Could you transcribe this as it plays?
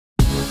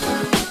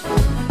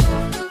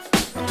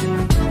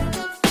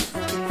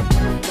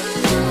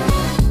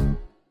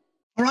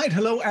right,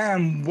 hello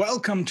and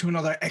welcome to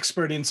another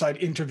Expert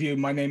Insight interview.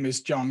 My name is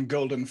John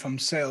Golden from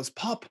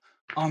SalesPOP,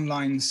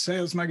 online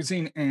sales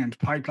magazine and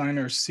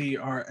Pipeliner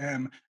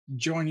CRM,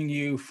 joining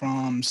you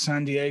from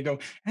San Diego.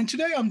 And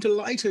today I'm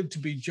delighted to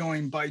be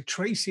joined by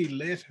Tracy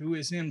Litt, who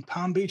is in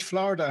Palm Beach,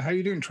 Florida. How are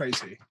you doing,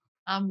 Tracy?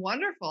 I'm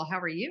wonderful.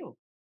 How are you?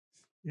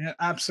 Yeah,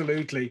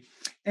 absolutely.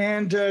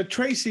 And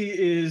Tracy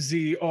is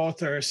the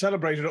author,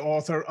 celebrated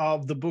author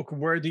of the book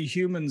Worthy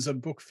Humans, a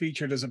book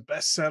featured as a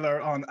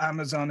bestseller on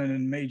Amazon and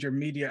in major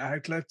media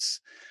outlets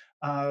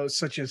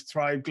such as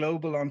Thrive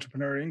Global,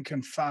 Entrepreneur Inc.,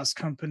 and Fast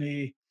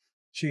Company.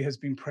 She has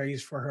been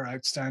praised for her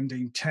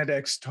outstanding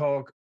TEDx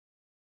talk,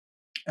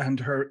 and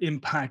her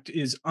impact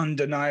is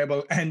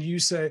undeniable. And you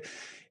say,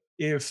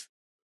 if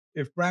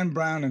Bran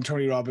Brown and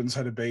Tony Robbins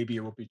had a baby, it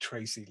would be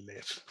Tracy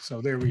Litt.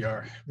 So there we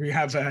are. We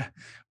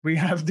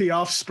have the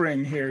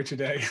offspring here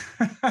today,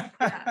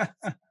 Yes.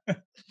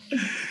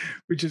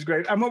 which is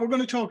great. And what we're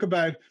going to talk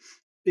about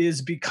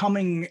is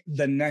becoming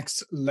the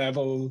next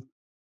level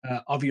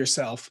of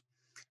yourself.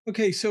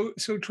 Okay, so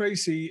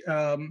Tracy,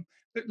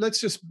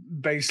 let's just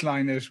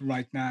baseline it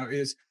right now.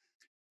 Is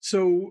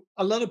so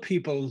a lot of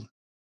people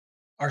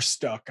are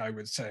stuck, I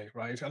would say,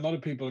 right? A lot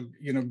of people,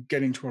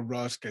 get into a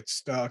rut, get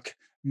stuck.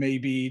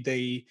 Maybe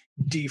they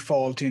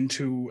default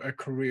into a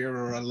career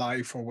or a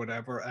life or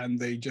whatever, and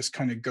they just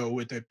kind of go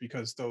with it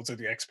because those are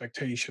the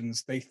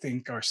expectations they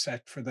think are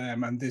set for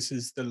them, and this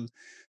is the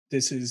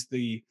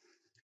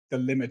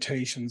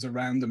limitations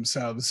around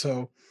themselves.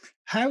 So,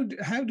 how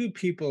do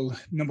people,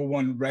 number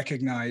one,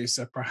 recognize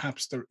that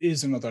perhaps there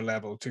is another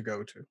level to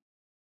go to?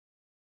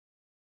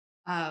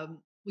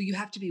 Well, you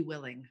have to be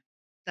willing.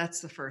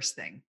 That's the first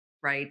thing,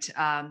 right?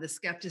 The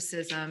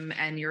skepticism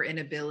and your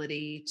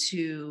inability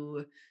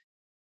to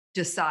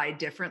decide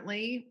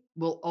differently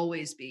will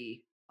always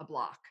be a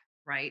block,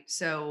 right?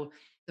 So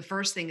the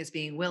first thing is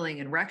being willing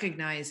and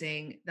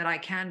recognizing that I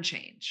can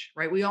change,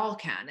 right? We all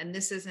can. And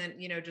this isn't,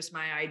 just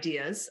my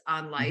ideas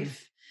on Mhm.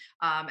 life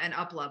and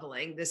up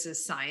leveling. This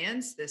is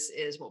science. This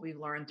is what we've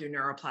learned through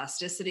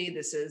neuroplasticity.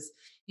 This is,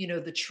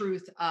 the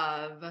truth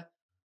of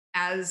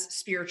as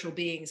spiritual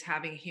beings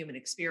having a human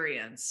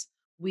experience,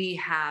 we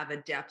have a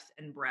depth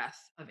and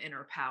breadth of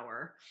inner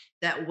power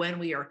that when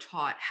we are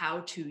taught how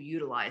to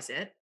utilize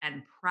it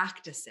and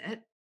practice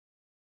it,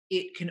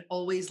 it can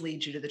always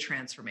lead you to the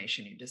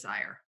transformation you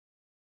desire.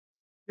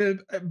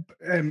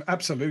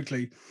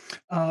 Absolutely.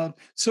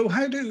 So,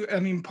 I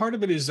mean, part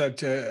of it is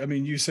that, I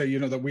mean, you say,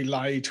 that we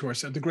lie to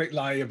ourselves, the great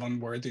lie of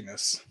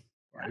unworthiness,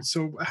 right?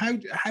 So, how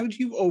do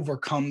you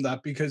overcome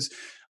that? Because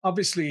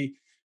obviously,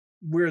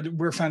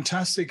 we're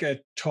fantastic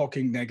at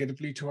talking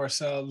negatively to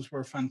ourselves.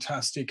 We're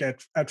fantastic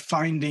at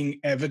finding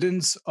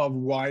evidence of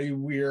why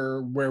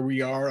we're where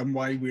we are and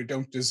why we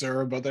don't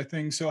deserve other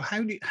things. So,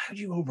 how do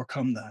you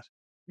overcome that?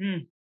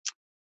 Mm.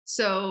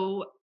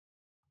 So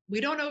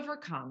we don't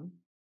overcome,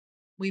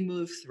 we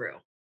move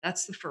through.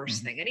 That's the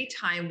first Mhm. thing.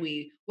 Anytime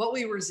what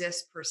we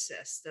resist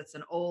persists. That's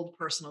an old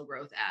personal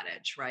growth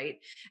adage,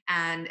 right?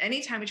 And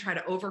anytime we try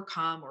to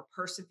overcome or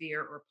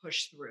persevere or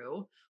push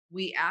through,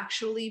 we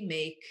actually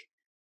make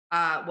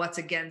what's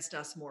against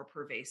us more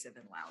pervasive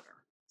and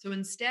louder. So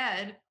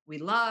instead, we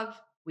love,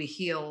 we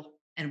heal,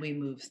 and we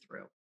move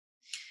through.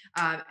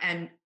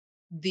 And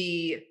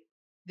the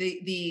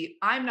the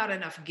I'm not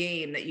enough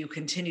game that you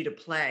continue to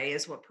play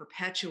is what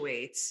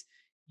perpetuates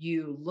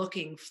you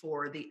looking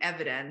for the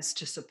evidence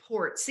to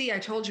support. See, I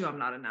told you I'm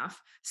not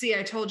enough. See,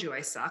 I told you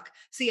I suck.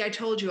 See, I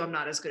told you I'm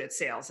not as good at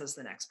sales as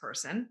the next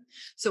person.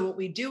 So what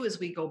we do is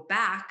we go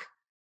back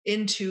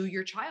into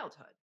your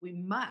childhood. We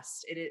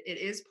must. It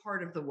is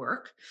part of the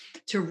work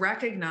to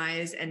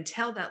recognize and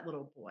tell that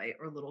little boy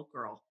or little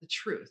girl the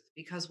truth,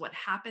 because what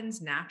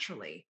happens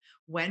naturally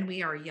when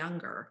we are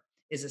younger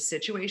is a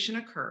situation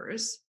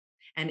occurs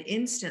and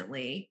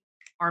instantly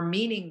our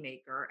meaning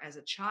maker as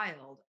a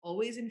child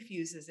always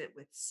infuses it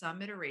with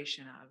some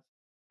iteration of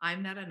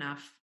I'm not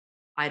enough,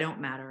 I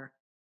don't matter,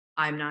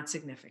 I'm not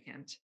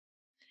significant.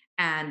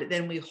 And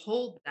then we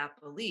hold that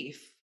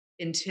belief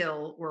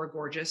until we're a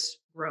gorgeous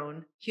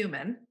grown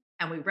human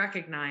and we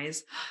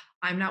recognize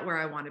I'm not where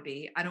I want to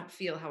be, I don't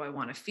feel how I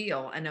want to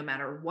feel, and no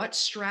matter what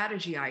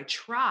strategy I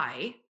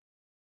try,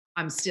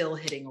 I'm still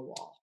hitting a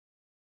wall.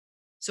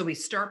 So we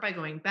start by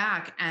going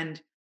back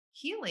and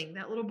healing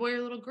that little boy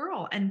or little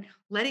girl and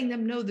letting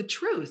them know the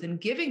truth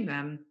and giving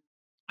them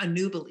a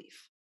new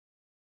belief.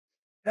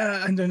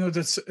 And I know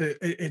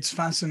it's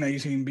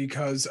fascinating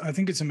because I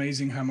think it's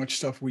amazing how much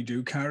stuff we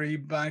do carry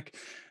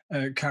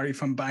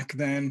from back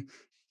then.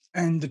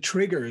 And the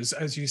triggers,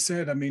 as you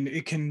said, I mean,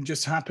 it can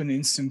just happen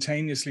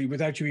instantaneously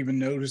without you even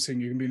noticing.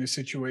 You can be in a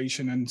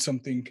situation and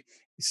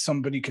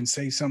somebody can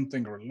say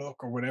something or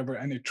look or whatever,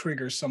 and it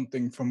triggers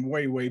something from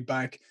way, way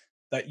back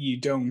that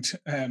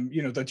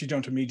that you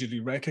don't immediately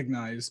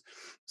recognize.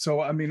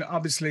 So, I mean,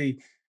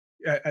 obviously,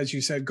 as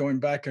you said, going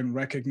back and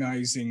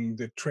recognizing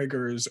the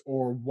triggers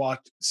or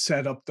what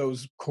set up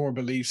those core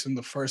beliefs in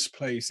the first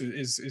place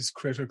is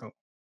critical.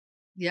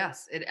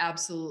 Yes, it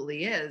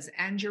absolutely is.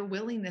 And your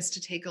willingness to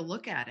take a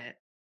look at it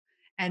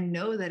and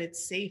know that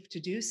it's safe to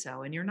do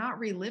so. And you're not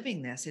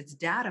reliving this. It's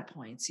data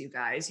points, you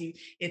guys.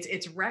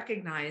 It's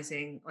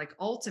recognizing, like,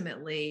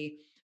 ultimately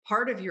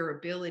part of your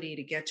ability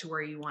to get to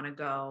where you want to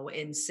go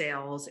in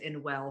sales,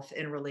 in wealth,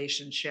 in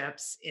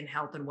relationships, in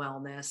health and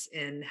wellness,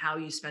 in how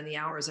you spend the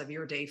hours of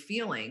your day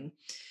feeling,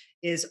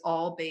 is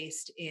all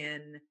based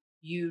in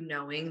you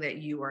knowing that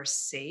you are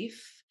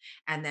safe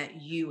and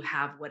that you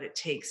have what it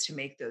takes to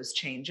make those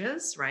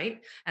changes,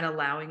 right? And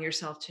allowing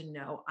yourself to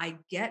know, I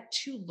get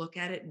to look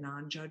at it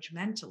non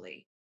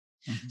judgmentally.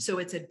 Mhm. So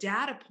it's a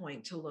data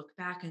point to look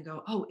back and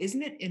go, oh,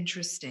 isn't it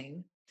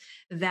interesting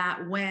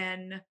that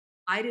when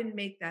I didn't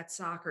make that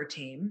soccer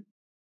team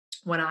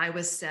when I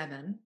was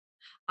 7,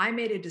 I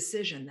made a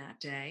decision that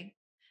day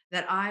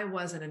that I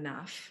wasn't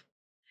enough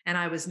and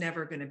I was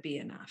never going to be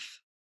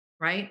enough,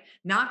 right?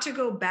 Not to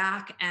go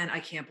back and I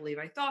can't believe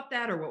I thought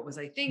that, or what was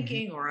I Mhm.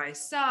 thinking, or I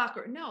suck,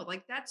 or no,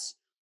 like that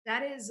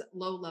is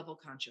low level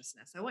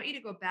consciousness. I want you to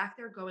go back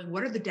there going,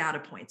 what are the data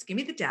points? Give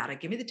me the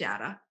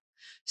data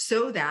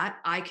so that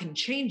I can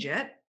change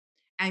it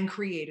and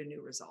create a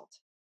new result.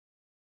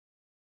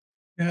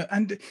 Yeah,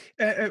 and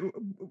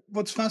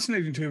what's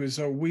fascinating too is,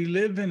 so we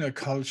live in a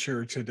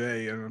culture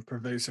today, a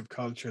pervasive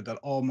culture that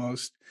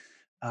almost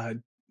uh,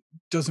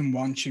 doesn't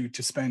want you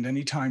to spend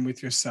any time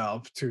with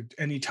yourself, to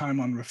any time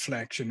on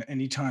reflection,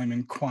 any time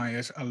in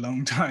quiet,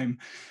 alone time,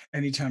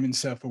 any time in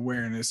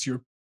self-awareness.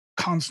 You're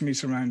constantly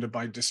surrounded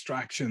by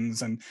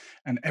distractions and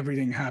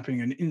everything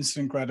happening and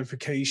instant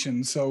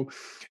gratification. So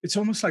it's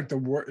almost like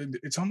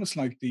it's almost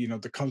like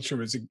the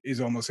culture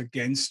is almost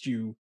against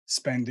you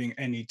spending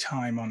any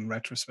time on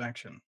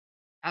retrospection.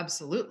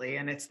 Absolutely.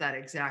 And it's that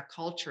exact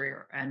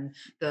culture and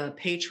the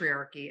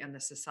patriarchy and the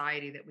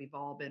society that we've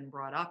all been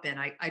brought up in.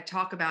 I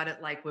talk about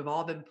it like we've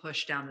all been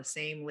pushed down the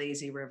same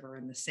lazy river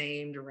in the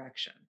same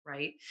direction,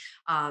 right?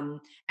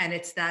 And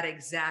it's that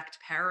exact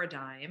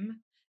paradigm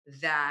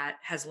that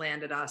has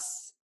landed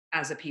us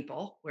as a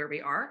people where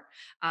we are.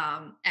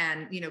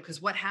 And,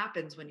 because what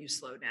happens when you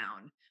slow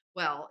down?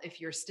 Well,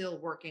 if you're still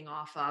working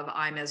off of,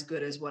 I'm as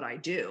good as what I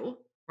do,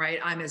 right?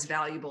 I'm as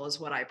valuable as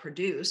what I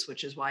produce,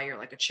 which is why you're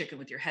like a chicken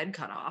with your head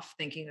cut off,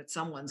 thinking that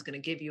someone's going to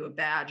give you a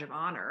badge of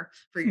honor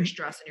for your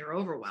stress and your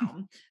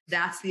overwhelm.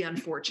 That's the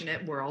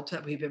unfortunate world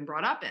that we've been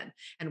brought up in.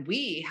 And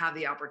we have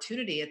the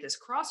opportunity at this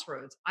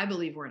crossroads. I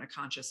believe we're in a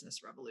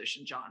consciousness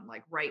revolution, John,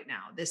 like right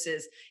now.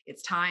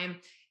 It's time.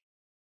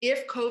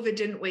 If COVID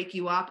didn't wake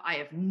you up, I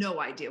have no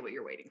idea what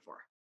you're waiting for.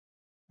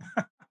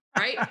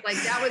 Right? Like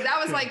that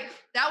was Yeah. like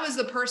that was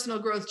the personal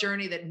growth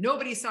journey that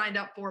nobody signed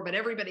up for, but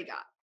everybody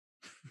got.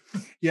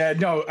 Yeah,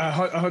 no,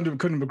 100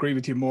 couldn't agree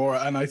with you more.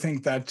 And I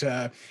think that,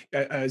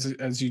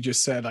 as you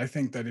just said, I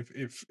think that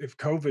if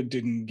COVID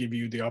didn't give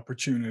you the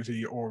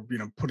opportunity, or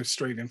put it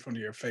straight in front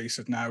of your face,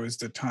 that now is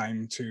the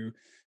time to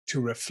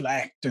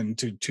reflect and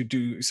to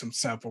do some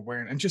self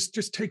awareness and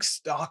just take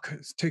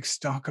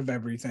stock of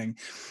everything.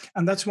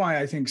 And that's why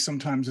I think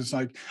sometimes it's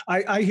like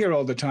I hear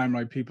all the time,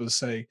 right? People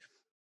say,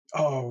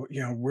 oh,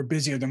 we're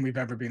busier than we've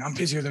ever been. I'm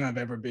busier than I've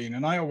ever been.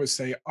 And I always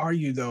say, are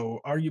you though?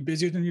 Are you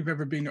busier than you've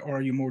ever been? Or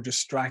are you more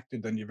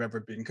distracted than you've ever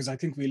been? Because I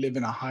think we live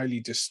in a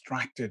highly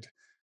distracted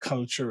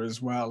culture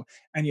as well.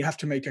 And you have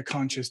to make a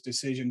conscious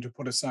decision to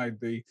put aside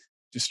the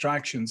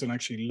distractions and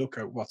actually look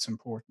at what's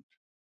important.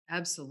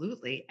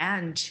 Absolutely.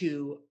 And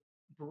to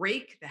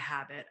break the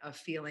habit of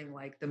feeling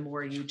like the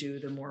more you do,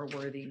 the more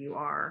worthy you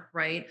are,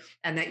 right?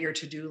 And that your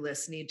to do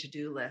lists need to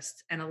do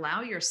lists, and allow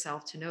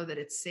yourself to know that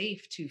it's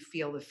safe to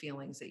feel the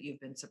feelings that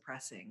you've been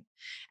suppressing,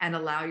 and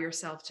allow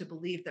yourself to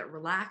believe that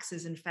relax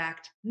is, in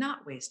fact,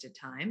 not wasted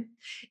time.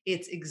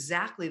 It's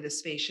exactly the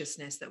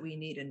spaciousness that we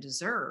need and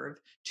deserve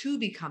to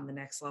become the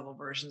next level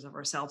versions of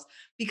ourselves,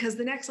 because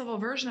the next level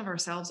version of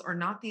ourselves are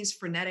not these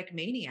frenetic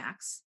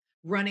maniacs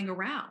running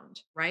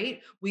around,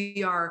 right?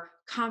 We are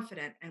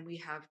confident and we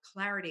have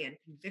clarity and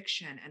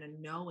conviction and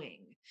a knowing.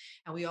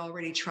 And we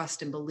already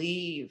trust and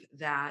believe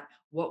that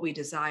what we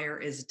desire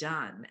is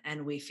done.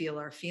 And we feel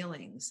our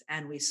feelings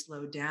and we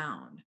slow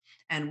down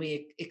and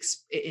we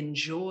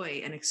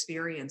enjoy and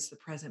experience the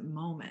present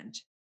moment.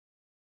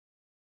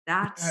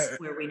 That's Uh,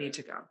 where we need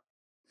to go.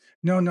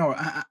 no, no,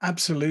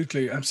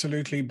 absolutely,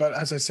 absolutely. But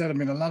as I said, I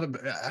mean, a lot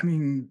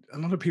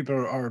of people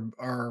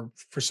are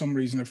for some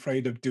reason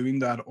afraid of doing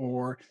that,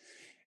 or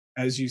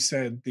as you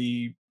said,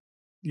 the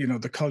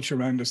culture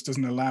around us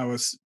doesn't allow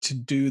us to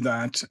do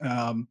that.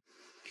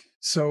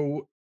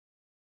 So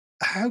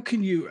how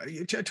can you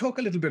talk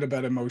a little bit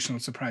about emotional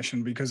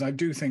suppression, because I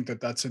do think that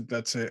that's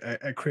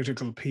a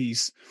critical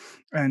piece,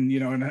 and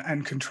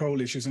and control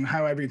issues, and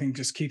how everything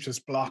just keeps us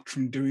blocked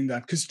from doing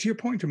that. Because to your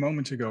point a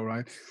moment ago,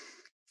 right,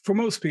 for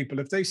most people,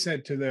 if they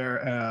said to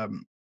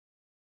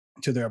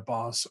their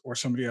boss or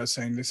somebody else,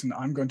 saying, listen,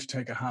 I'm going to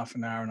take a half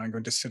an hour and I'm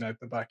going to sit out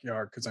the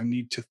backyard because I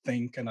need to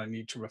think and I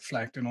need to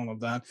reflect and all of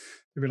that,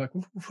 they'd be like,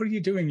 what are you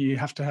doing? You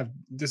have to have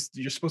this,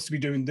 you're supposed to be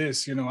doing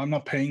this. I'm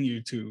not paying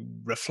you to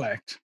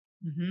reflect.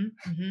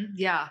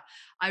 Yeah,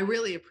 I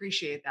really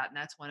appreciate that. And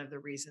that's one of the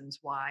reasons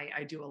why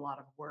I do a lot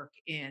of work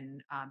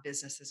in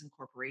businesses and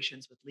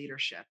corporations with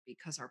leadership,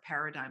 because our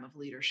paradigm of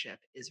leadership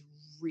is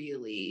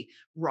really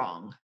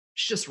wrong.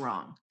 It's just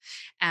wrong.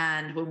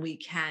 And when we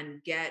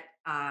can get,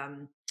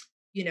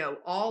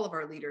 all of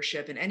our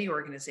leadership in any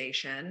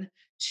organization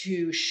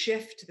to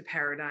shift the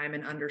paradigm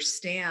and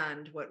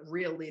understand what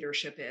real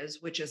leadership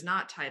is, which is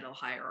not title,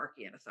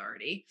 hierarchy, and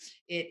authority.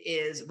 It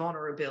is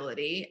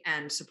vulnerability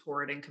and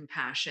support and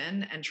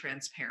compassion and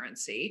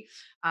transparency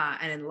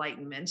and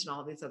enlightenment and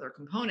all these other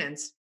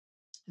components.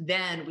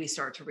 Then we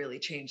start to really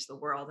change the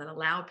world and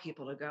allow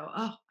people to go,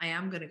 oh, I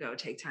am going to go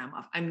take time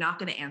off. I'm not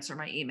going to answer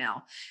my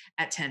email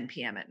at 10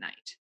 p.m. at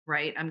night,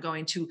 right? I'm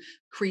going to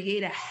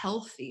create a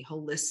healthy,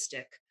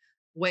 holistic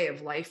way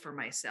of life for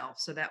myself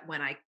so that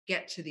when I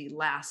get to the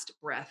last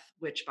breath,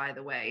 which by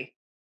the way,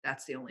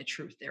 that's the only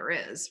truth there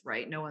is,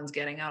 right? No one's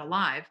getting out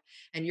alive.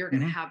 And you're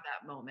going to Hmm. have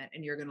that moment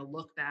and you're going to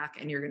look back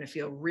and you're going to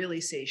feel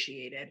really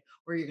satiated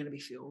or you're going to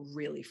feel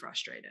really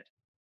frustrated,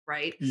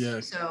 right?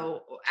 Yeah.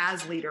 So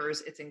as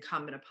leaders, it's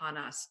incumbent upon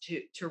us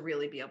to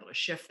really be able to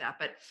shift that.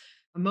 But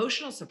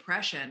emotional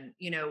suppression,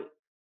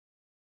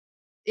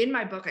 in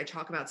my book, I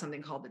talk about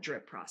something called the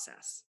drip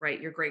process,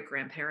 right? Your great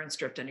grandparents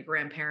dripped on your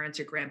grandparents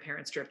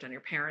dripped on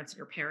your parents, and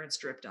your parents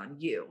dripped on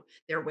you,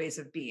 their ways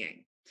of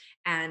being.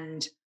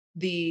 And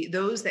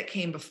those that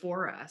came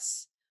before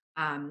us,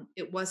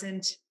 it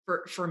wasn't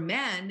for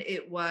men,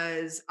 it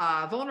was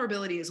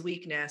vulnerability is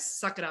weakness,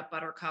 suck it up,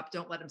 buttercup,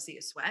 don't let them see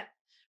you sweat.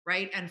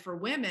 Right. And for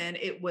women,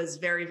 it was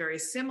very, very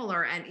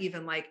similar. And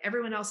even like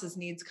everyone else's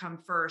needs come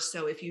first.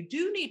 So if you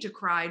do need to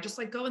cry, just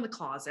like go in the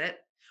closet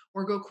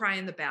or go cry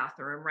in the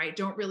bathroom, right?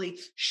 Don't really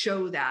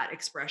show that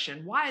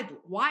expression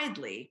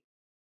widely.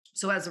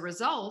 So as a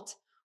result,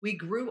 we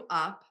grew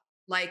up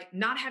like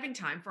not having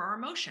time for our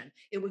emotion.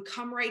 It would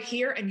come right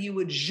here and you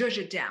would zhuzh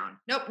it down.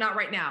 Nope, not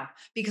right now,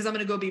 because I'm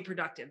going to go be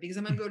productive, because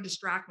I'm going to go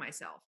distract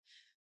myself,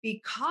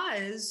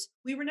 because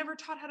we were never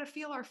taught how to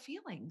feel our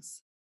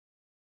feelings.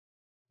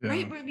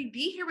 Right. Yeah. I mean,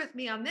 be here with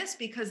me on this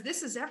because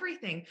this is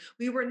everything.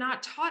 We were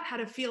not taught how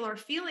to feel our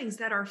feelings,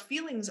 that our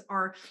feelings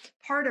are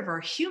part of our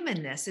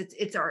humanness.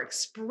 It's our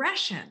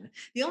expression.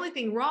 The only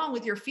thing wrong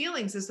with your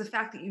feelings is the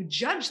fact that you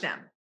judge them.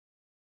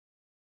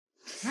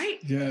 Right.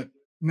 Yeah.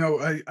 No,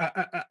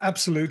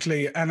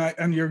 absolutely,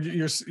 and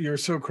you're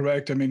so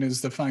correct. I mean,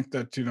 is the fact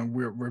that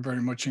we're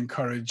very much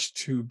encouraged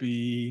to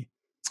be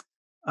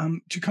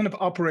to kind of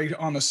operate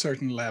on a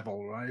certain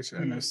level, right,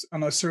 and Mm,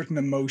 on a certain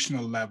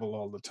emotional level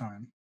all the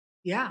time.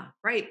 yeah.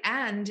 Right.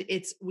 And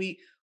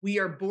we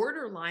are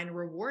borderline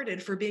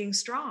rewarded for being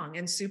strong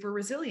and super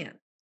resilient.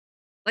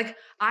 Like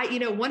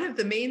one of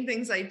the main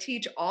things I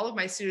teach all of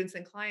my students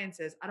and clients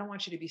is I don't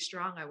want you to be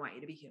strong. I want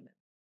you to be human.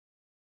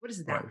 What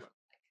does that Right. look like?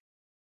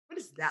 What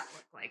does that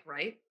look like?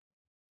 Right.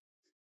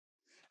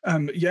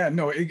 Yeah,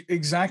 no,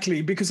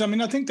 exactly. Because I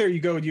mean, I think there you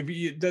go.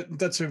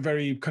 That's a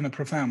very kind of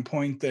profound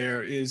point.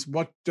 There is,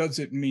 what does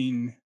it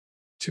mean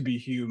to be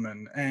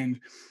human, and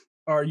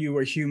are you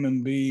a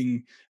human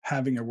being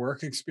having a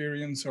work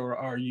experience, or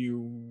are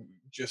you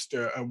just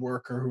a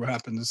worker who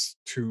happens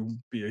to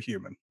be a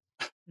human?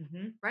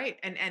 Right.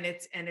 And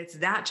it's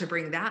that to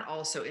bring that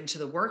also into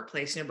the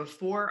workplace.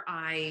 Before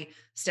I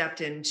stepped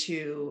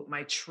into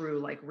my true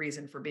like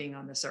reason for being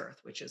on this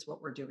earth, which is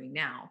what we're doing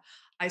now,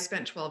 I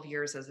spent 12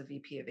 years as a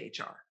VP of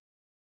HR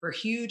for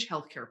huge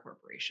healthcare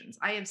corporations.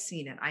 I have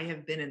seen it. I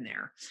have been in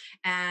there.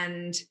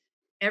 And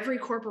every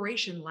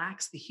corporation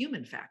lacks the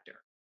human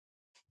factor,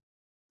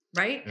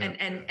 right? Yeah.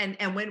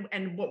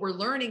 And what we're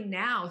learning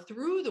now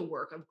through the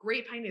work of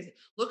great pioneers,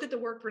 look at the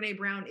work Brene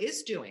Brown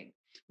is doing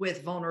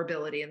with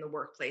vulnerability in the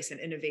workplace and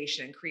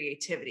innovation and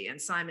creativity, and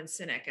Simon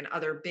Sinek and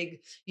other big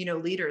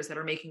leaders that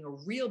are making a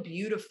real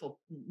beautiful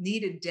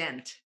needed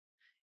dent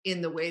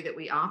in the way that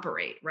we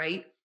operate,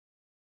 right?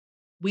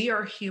 We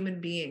are human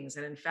beings,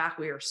 and in fact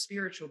we are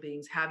spiritual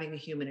beings having a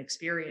human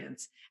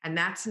experience, and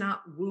that's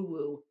not woo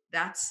woo,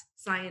 that's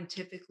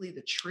scientifically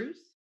the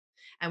truth.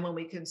 And when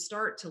we can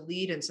start to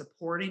lead and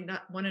supporting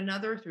one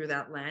another through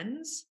that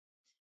lens,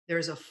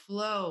 there's a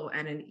flow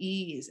and an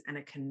ease and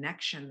a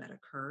connection that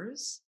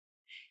occurs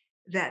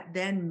that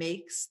then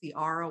makes the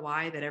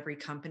ROI that every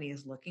company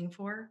is looking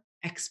for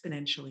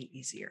exponentially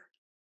easier.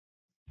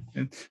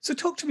 And so,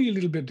 talk to me a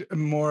little bit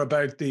more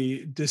about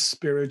the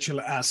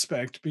spiritual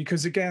aspect,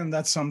 because again,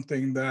 that's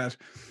something that,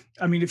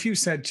 I mean, if you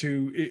said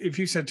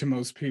to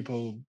most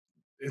people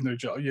in their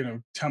job,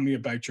 tell me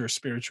about your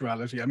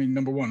spirituality. I mean,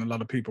 number one, a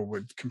lot of people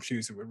would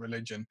confuse it with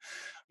religion,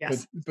 but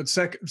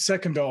Yes.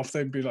 second off,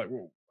 they'd be like,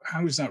 well,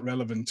 how is that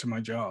relevant to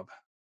my job?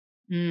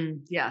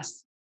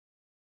 Yes.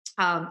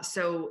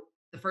 So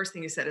the first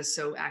thing you said is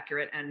so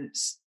accurate and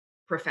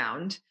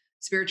profound.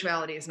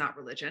 Spirituality is not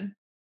religion.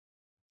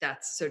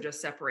 That's so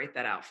just separate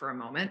that out for a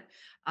moment.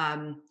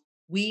 Um,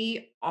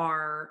 we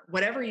are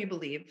whatever you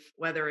believe,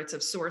 whether it's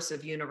of source,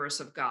 of universe,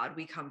 of God,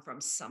 we come from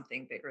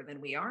something bigger than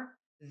we are.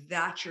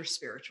 That's your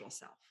spiritual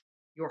self,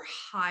 your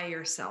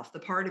higher self, the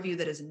part of you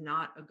that is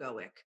not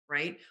egoic,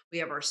 right? We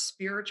have our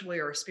spiritual,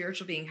 or a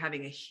spiritual being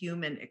having a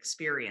human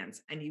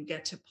experience, and you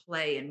get to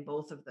play in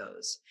both of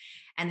those.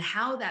 And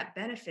how that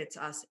benefits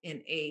us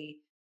in a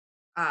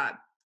uh,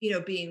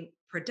 being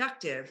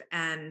productive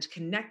and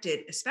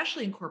connected,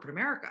 especially in corporate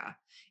America,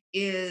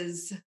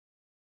 is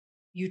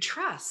You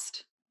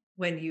trust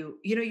when you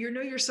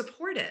know you're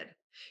supported.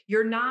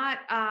 You're not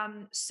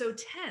so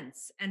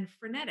tense and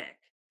frenetic.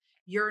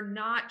 You're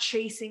not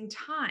chasing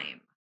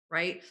time,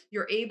 right?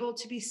 You're able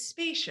to be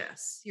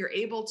spacious. You're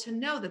able to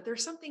know that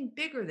there's something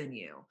bigger than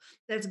you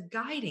that's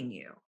guiding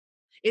you.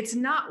 It's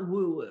not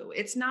woo woo.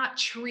 It's not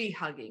tree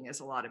hugging, as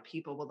a lot of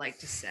people would like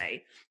to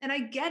say. And I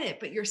get it,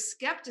 but your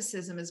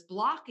skepticism is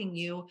blocking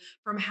you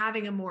from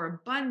having a more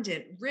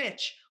abundant,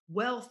 rich,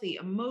 wealthy,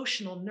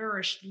 emotional,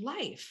 nourished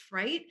life,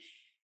 right?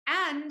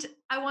 And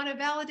I want to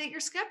validate your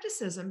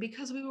skepticism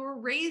because we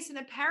were raised in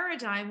a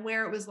paradigm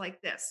where it was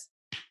like this: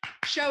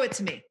 show it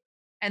to me,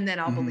 and then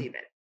I'll Hmm. believe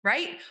it,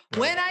 right? Right.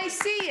 When I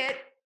see it,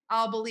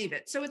 I'll believe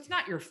it. So it's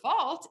not your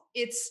fault.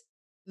 It's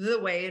the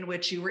way in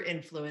which you were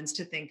influenced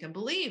to think and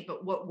believe.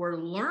 But what we're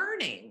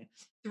learning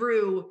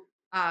through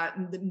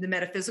the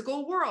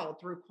metaphysical world,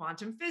 through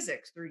quantum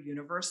physics, through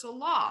universal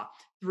law,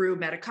 through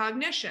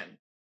metacognition,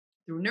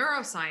 through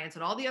neuroscience,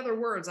 and all the other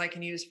words I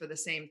can use for the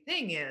same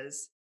thing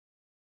is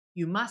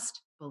you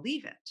must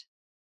believe it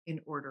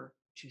in order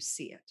to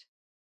see it,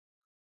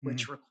 Mhm.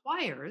 which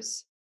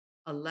requires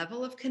a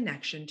level of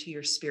connection to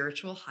your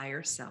spiritual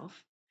higher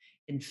self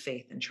in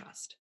faith and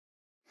trust.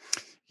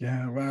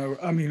 Yeah, well,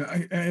 I mean,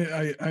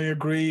 I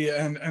agree,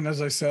 and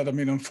as I said, I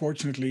mean,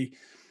 unfortunately,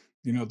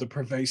 the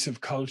pervasive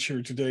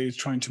culture today is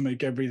trying to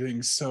make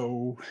everything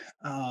so,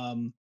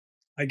 um,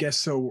 I guess,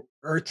 so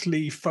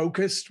earthly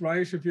focused,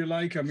 right? If you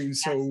like, I mean,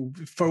 Yes. so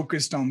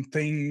focused on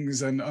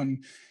things and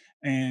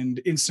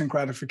instant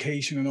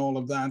gratification and all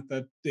of that.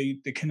 That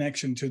the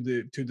connection to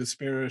the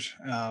spirit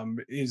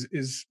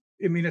is.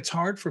 I mean, it's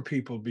hard for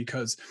people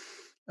because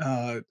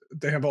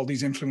they have all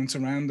these influence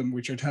around them,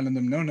 which are telling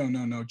them, no, no,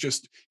 no, no,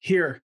 just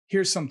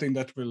here's something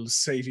that will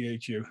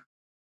satiate you.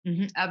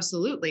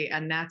 Absolutely.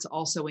 And that's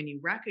also when you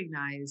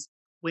recognize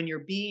when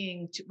you're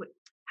being too,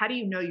 how do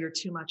you know you're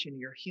too much in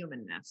your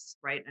humanness,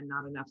 right? And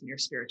not enough in your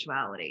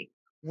spirituality?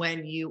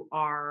 When you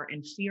are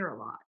in fear a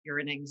lot, you're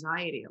in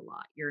anxiety a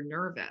lot, you're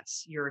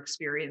nervous, you're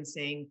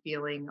experiencing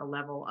feeling a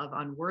level of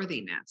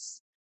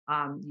unworthiness.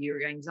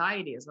 Your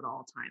anxiety is at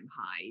all time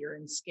high, you're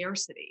in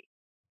scarcity.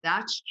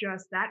 That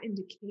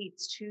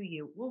indicates to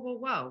you, whoa, whoa,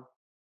 whoa,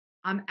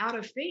 I'm out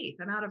of faith.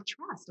 I'm out of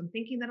trust. I'm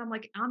thinking that I'm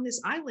like on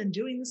this island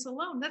doing this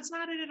alone. That's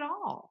not it at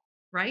all.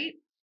 Right.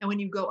 And when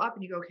you go up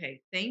and you go,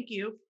 okay, thank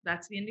you.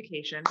 That's the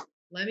indication.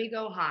 Let me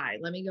go high.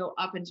 Let me go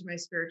up into my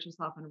spiritual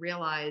self and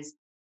realize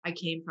I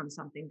came from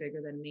something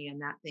bigger than me and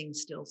that thing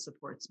still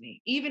supports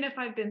me. Even if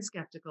I've been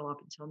skeptical up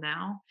until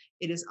now,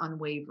 it is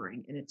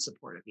unwavering in its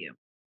support of you.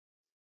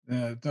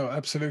 No,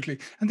 absolutely.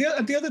 And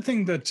the other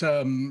thing that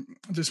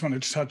I just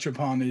wanted to touch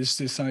upon is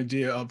this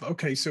idea of,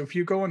 okay, so if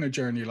you go on a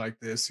journey like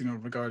this,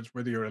 regards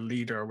whether you're a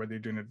leader or whether you're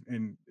doing it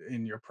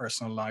in your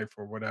personal life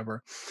or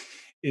whatever,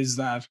 is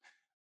that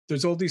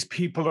there's all these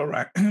people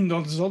around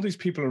there's all these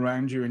people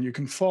around you, and you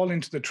can fall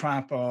into the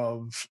trap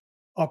of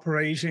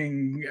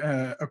operating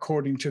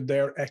according to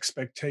their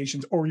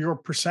expectations, or your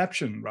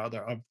perception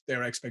rather of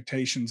their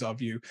expectations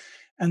of you,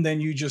 and then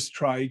you just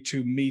try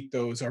to meet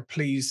those or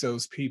please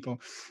those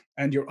people,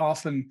 and you're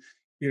often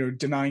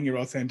denying your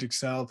authentic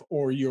self,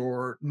 or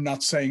you're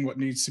not saying what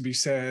needs to be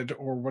said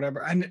or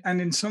whatever, and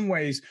in some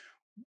ways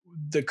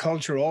the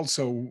culture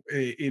also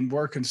in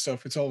work and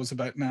stuff, it's always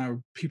about,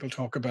 now people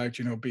talk about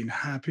being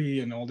happy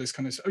and all this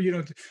kind of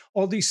stuff,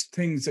 all these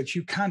things that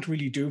you can't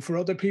really do for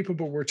other people,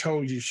 but we're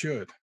told you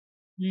should.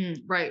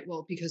 Right.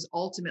 Well, because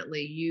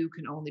ultimately you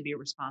can only be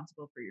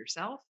responsible for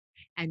yourself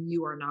and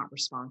you are not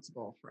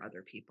responsible for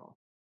other people.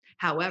 Yeah.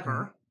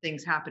 However,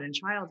 things happen in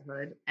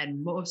childhood,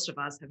 and most of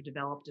us have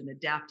developed an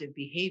adaptive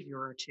behavior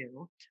or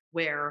two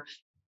where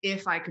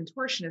if I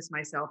contortionist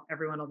myself,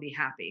 everyone will be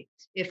happy.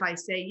 If I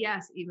say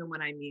yes, even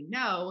when I mean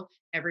no,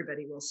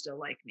 everybody will still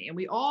like me. And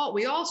we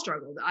all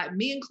struggled,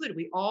 me included.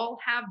 We all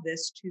have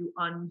this to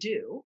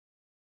undo,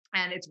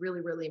 and it's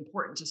really, really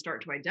important to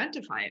start to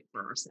identify it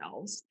for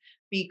ourselves,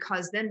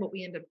 because then what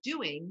we end up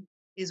doing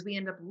is we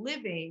end up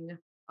living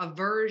a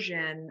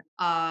version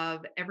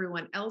of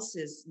everyone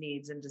else's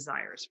needs and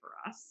desires for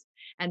us,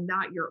 and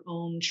not your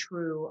own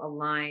true,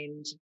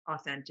 aligned,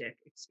 authentic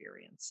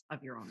experience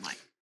of your own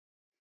life.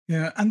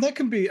 Yeah, and that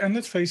can be, and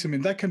let's face it, I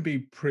mean, that can be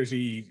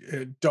pretty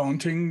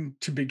daunting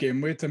to begin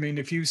with. I mean,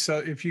 if you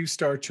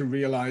start to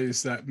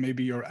realize that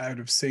maybe you're out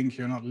of sync,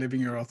 you're not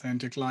living your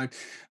authentic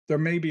life, there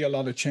may be a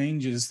lot of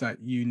changes that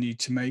you need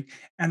to make.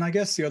 And I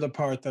guess the other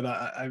part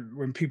that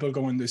when people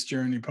go on this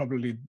journey,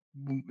 probably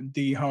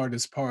the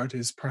hardest part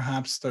is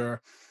perhaps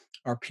there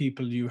are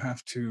people you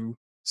have to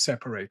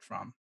separate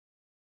from.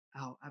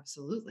 Oh,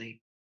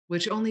 absolutely.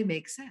 Which only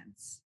makes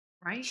sense,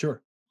 right?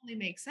 Sure. Only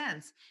makes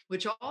sense.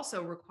 Which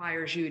also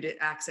requires you to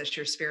access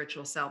your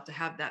spiritual self, to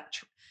have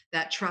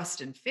that trust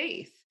and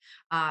faith,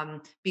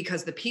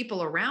 because the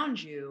people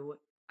around you,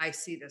 I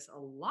see this a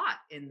lot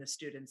in the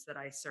students that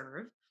I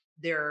serve.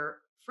 Their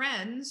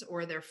friends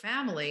or their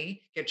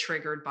family get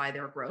triggered by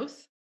their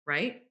growth,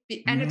 right?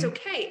 And it's Hmm.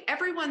 okay.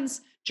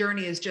 Everyone's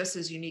journey is just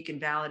as unique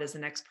and valid as the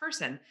next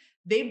person.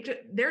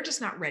 They're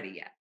just not ready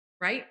yet,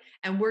 right?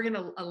 And we're going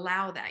to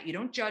allow that. You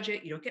don't judge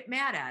it, you don't get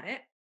mad at it,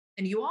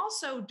 And you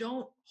also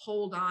don't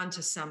hold on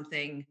to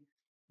something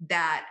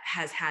that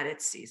has had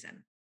its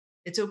season.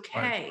 It's Right.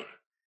 okay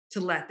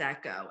to let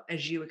that go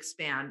as you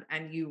expand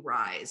and you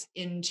rise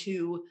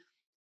into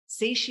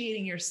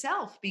satiating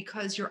yourself,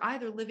 because you're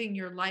either living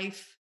your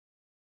life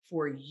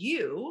for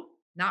you,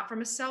 not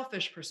from a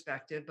selfish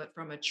perspective, but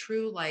from a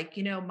true, like,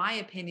 my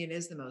opinion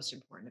is the most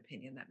important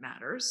opinion that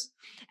matters.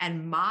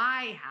 And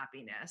my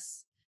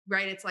happiness,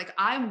 right? It's like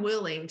I'm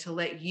willing to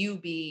let you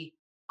be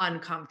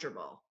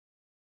uncomfortable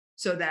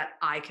so that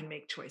I can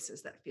make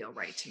choices that feel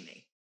right to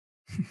me.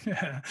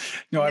 Yeah.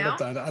 No, You I love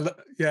know? that.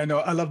 Yeah, no,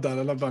 I love that.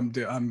 I love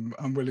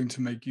I'm willing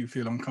to make you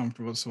feel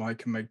uncomfortable so I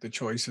can make the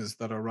choices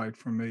that are right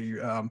for me.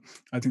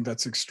 I think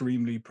that's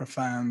extremely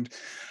profound.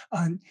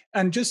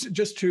 And just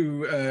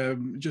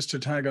to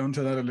tag on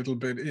to that a little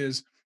bit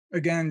is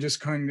again just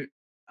kind of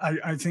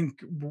I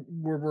think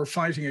we're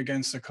fighting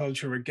against a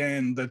culture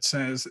again that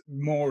says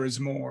more is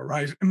more,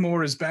 right?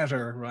 More is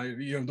better, right?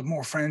 You know, the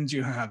more friends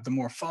you have, the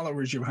more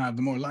followers you have,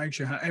 the more likes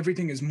you have,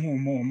 everything is more,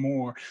 more,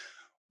 more.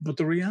 But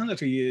the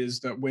reality is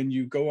that when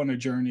you go on a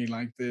journey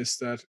like this,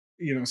 that,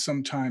 you know,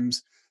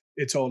 sometimes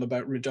it's all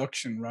about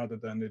reduction rather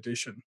than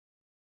addition.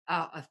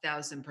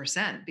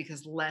 1,000%,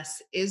 because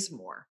less is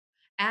more.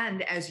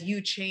 And as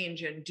you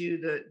change and do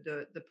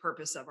the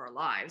purpose of our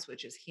lives,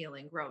 which is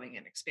healing, growing,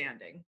 and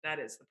expanding, that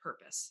is the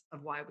purpose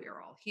of why we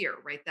are all here,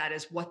 right? That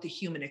is what the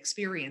human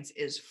experience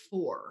is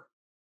for.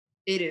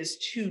 It is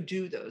to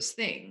do those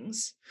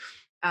things.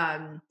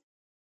 Um,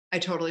 I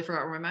totally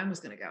forgot where my mind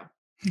was going to go.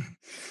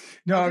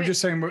 No, I'm Okay, just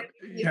saying, leave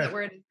that yeah,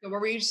 where it is.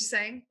 What were you just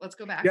saying? Let's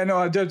go back. yeah, no,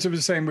 I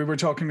was saying we were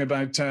talking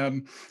about,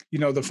 you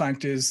know, the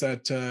fact is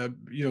that,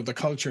 you know, the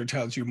culture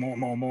tells you more,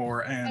 more,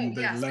 more, Oh, and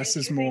the yes, less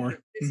thank is you, thank you. more.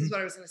 This is Mhm.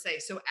 what I was gonna say.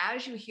 So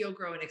as you heal,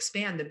 grow, and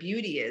expand, the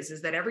beauty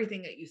is that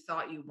everything that you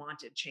thought you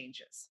wanted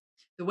changes.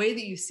 The way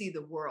that you see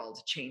the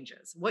world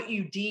changes. What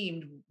you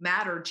deemed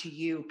mattered to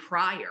you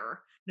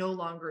prior no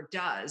longer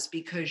does,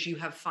 because you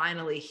have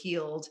finally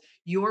healed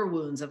your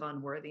wounds of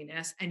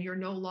unworthiness and you're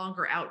no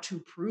longer out to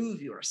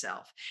prove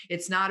yourself.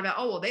 It's not about,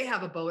 oh, well, they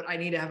have a boat, I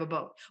need to have a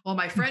boat. Well,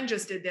 my friend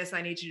just did this,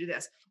 I need to do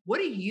this. What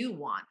do you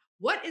want?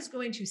 What is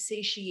going to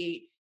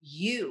satiate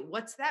you?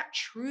 What's that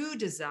true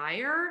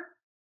desire?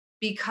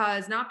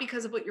 Because not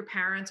because of what your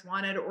parents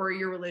wanted or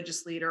your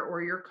religious leader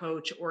or your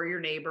coach or your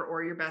neighbor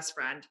or your best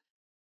friend,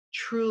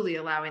 truly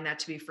allowing that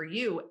to be for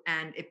you.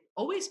 And it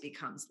always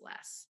becomes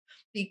less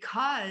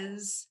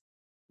because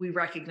we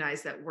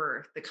recognize that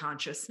we're the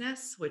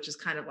consciousness, which is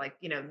kind of like,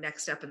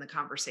 next step in the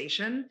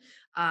conversation.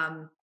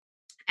 Um,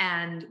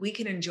 and we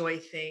can enjoy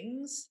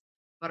things,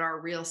 but our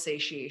real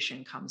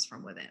satiation comes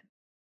from within.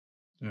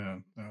 Yeah,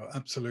 no,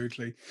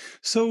 absolutely.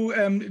 So,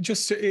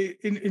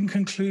 in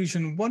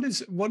conclusion, what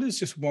is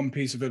just one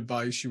piece of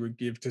advice you would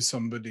give to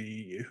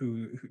somebody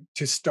who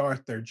to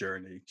start their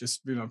journey?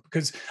 Just, you know,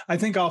 because I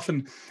think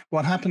often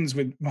what happens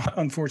with,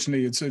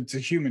 unfortunately, it's a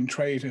human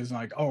trait is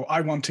like, oh,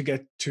 I want to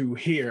get to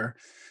here,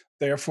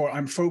 therefore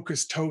I'm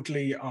focused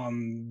totally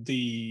on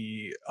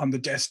the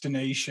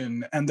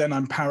destination, and then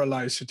I'm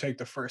paralyzed to take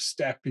the first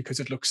step because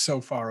it looks so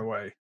far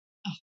away.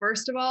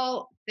 First of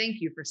all,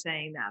 thank you for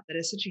saying that. That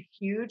is such a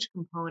huge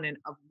component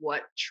of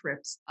what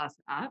trips us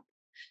up,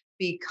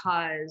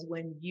 because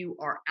when you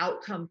are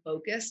outcome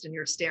focused and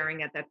you're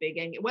staring at that big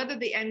end, whether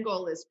the end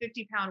goal is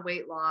 50-pound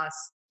weight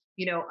loss,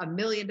 $1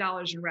 million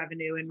in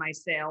revenue in my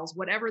sales,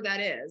 whatever that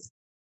is,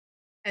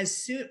 as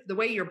soon the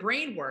way your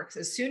brain works,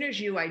 as soon as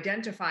you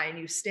identify and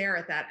you stare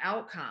at that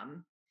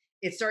outcome,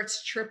 it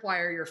starts to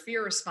tripwire your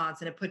fear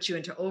response and it puts you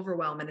into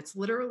overwhelm. And it's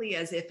literally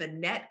as if a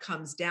net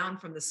comes down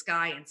from the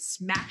sky and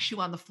smacks you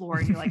on the floor,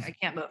 and you're like, I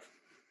can't move.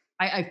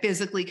 I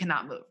physically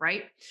cannot move,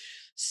 right?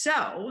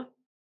 So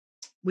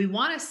we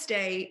want to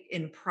stay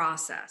in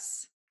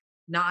process,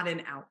 not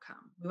in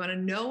outcome. We want to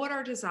know what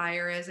our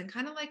desire is and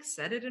kind of like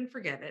set it and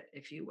forget it,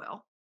 if you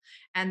will,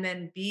 and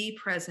then be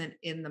present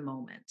in the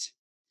moment.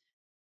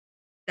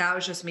 That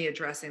was just me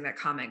addressing that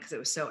comment because it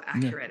was so Yeah.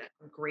 accurate.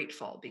 I'm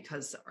grateful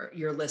because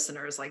your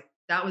listeners, like,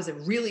 that was a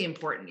really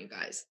important, you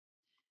guys.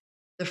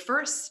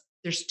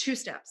 There's two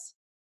steps.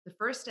 The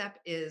first step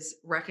is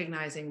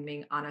recognizing,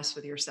 being honest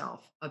with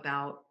yourself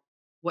about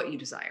what you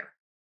desire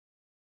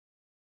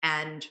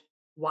and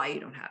why you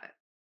don't have it.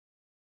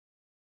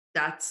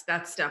 That's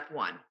step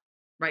one,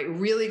 right?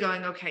 Really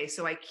going, okay,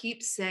 so I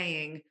keep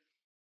saying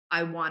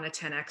I want to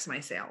 10x my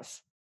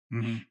sales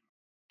Mhm.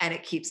 and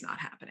it keeps not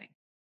happening.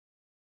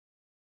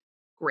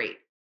 Great.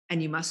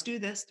 And you must do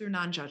this through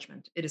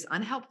non-judgment. It is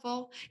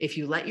unhelpful if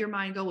you let your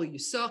mind go, well, you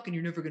suck and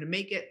you're never going to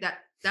make it.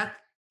 That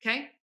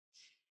okay.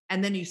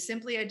 And then you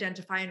simply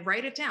identify and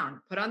write it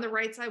down. Put on the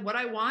right side. What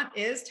I want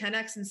is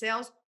 10x in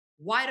sales.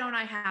 Why don't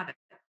I have it?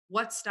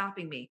 What's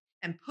stopping me?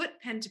 And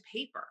put pen to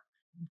paper.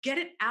 Get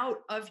it out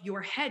of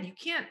your head. You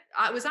can't,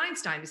 it was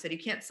Einstein who said you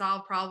can't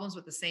solve problems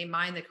with the same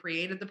mind that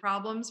created the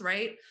problems,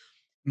 right?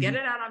 Get Mhm.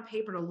 it out on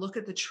paper to look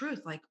at the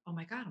truth. Like, oh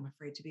my God, I'm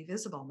afraid to be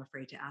visible. I'm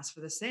afraid to ask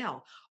for the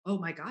sale. Oh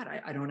my God,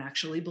 I don't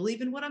actually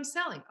believe in what I'm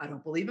selling. I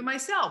don't believe in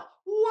myself.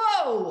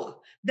 Whoa,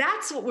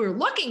 that's what we're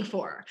looking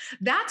for.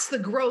 That's the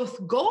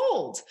growth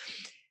gold.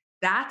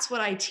 That's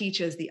what I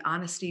teach as the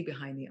honesty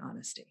behind the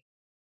honesty.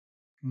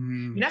 You're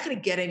Mm. not going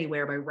to get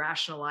anywhere by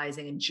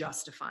rationalizing and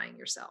justifying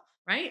yourself,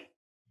 right?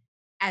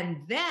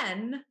 And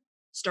then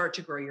start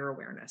to grow your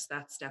awareness.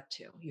 That's step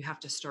two. You have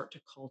to start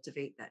to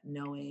cultivate that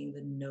knowing,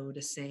 the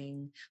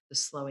noticing, the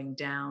slowing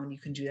down. You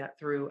can do that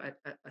through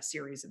a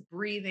series of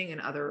breathing and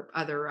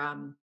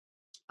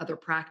other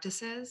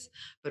practices.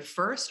 But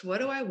first, what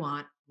do I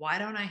want? Why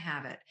don't I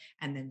have it?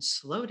 And then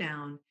slow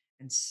down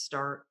and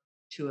start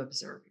to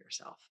observe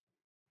yourself.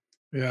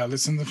 Yeah,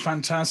 listen,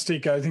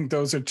 fantastic. I think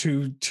those are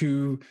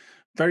two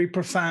very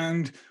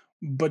profound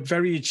but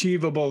very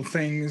achievable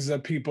things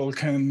that people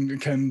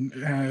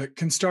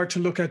can start to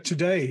look at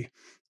today.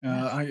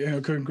 Yeah, I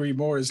couldn't agree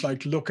more. Is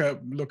like look at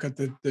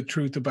the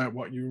truth about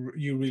what you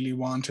really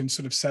want, and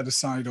sort of set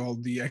aside all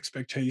the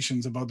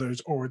expectations of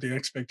others or the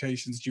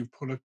expectations you've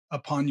put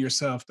upon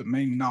yourself that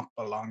may not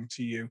belong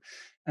to you.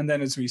 And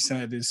then, as we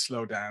said, is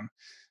slow down,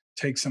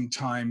 take some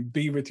time,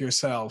 be with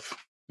yourself,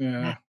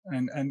 yeah,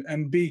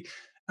 and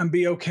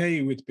be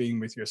okay with being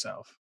with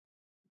yourself.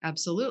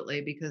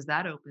 absolutely. Because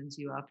that opens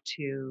you up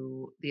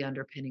to the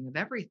underpinning of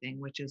everything,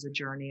 which is a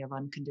journey of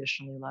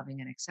unconditionally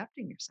loving and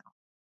accepting yourself,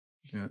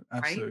 Yeah,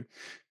 right? absolutely.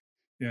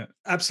 Yeah,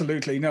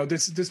 absolutely. No,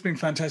 this has been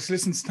fantastic.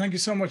 Listen, thank you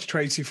so much,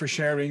 Tracy, for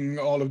sharing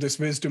all of this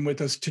wisdom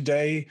with us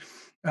today.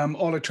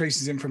 All of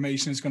Tracy's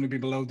information is going to be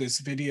below this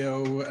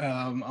video,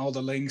 all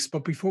the links.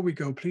 But before we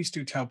go, please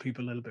do tell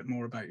people a little bit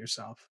more about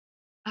yourself.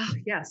 Oh,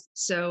 yes.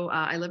 So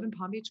I live in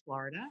Palm Beach,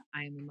 Florida.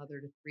 I am a mother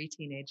to three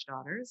teenage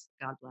daughters.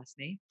 God bless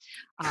me.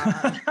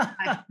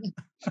 I,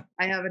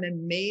 I have an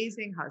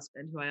amazing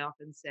husband who I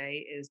often say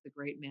is the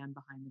great man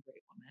behind the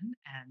great woman.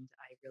 And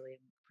I really am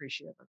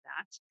appreciative of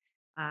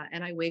that.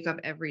 And I wake up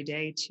every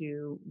day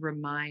to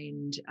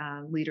remind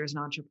leaders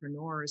and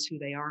entrepreneurs who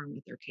they are and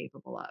what they're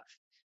capable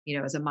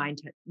of. As a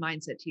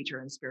mindset teacher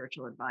and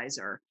spiritual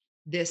advisor,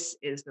 this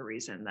is the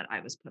reason that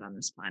I was put on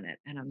this planet.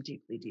 And I'm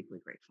deeply, deeply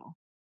grateful.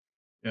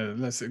 Yeah,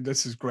 this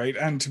is great,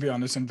 and to be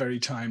honest, and very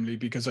timely,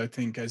 because I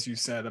think, as you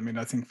said, I mean,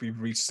 I think we've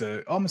reached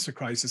almost a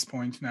crisis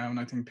point now, and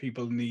I think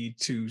people need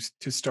to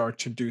start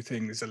to do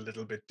things a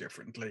little bit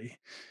differently,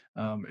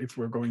 if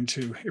we're going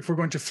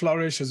to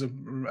flourish as a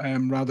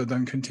rather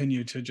than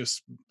continue to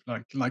just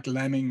like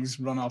lemmings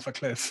run off a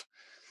cliff.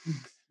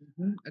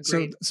 So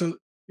Agreed. so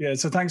yeah,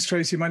 so thanks,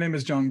 Tracy. My name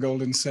is John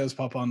Golden, Sales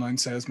Pop Online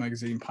Sales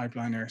Magazine,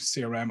 Pipeliner,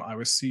 CRM. I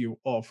will see you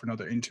all for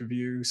another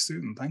interview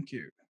soon. Thank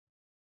you.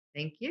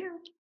 Thank you.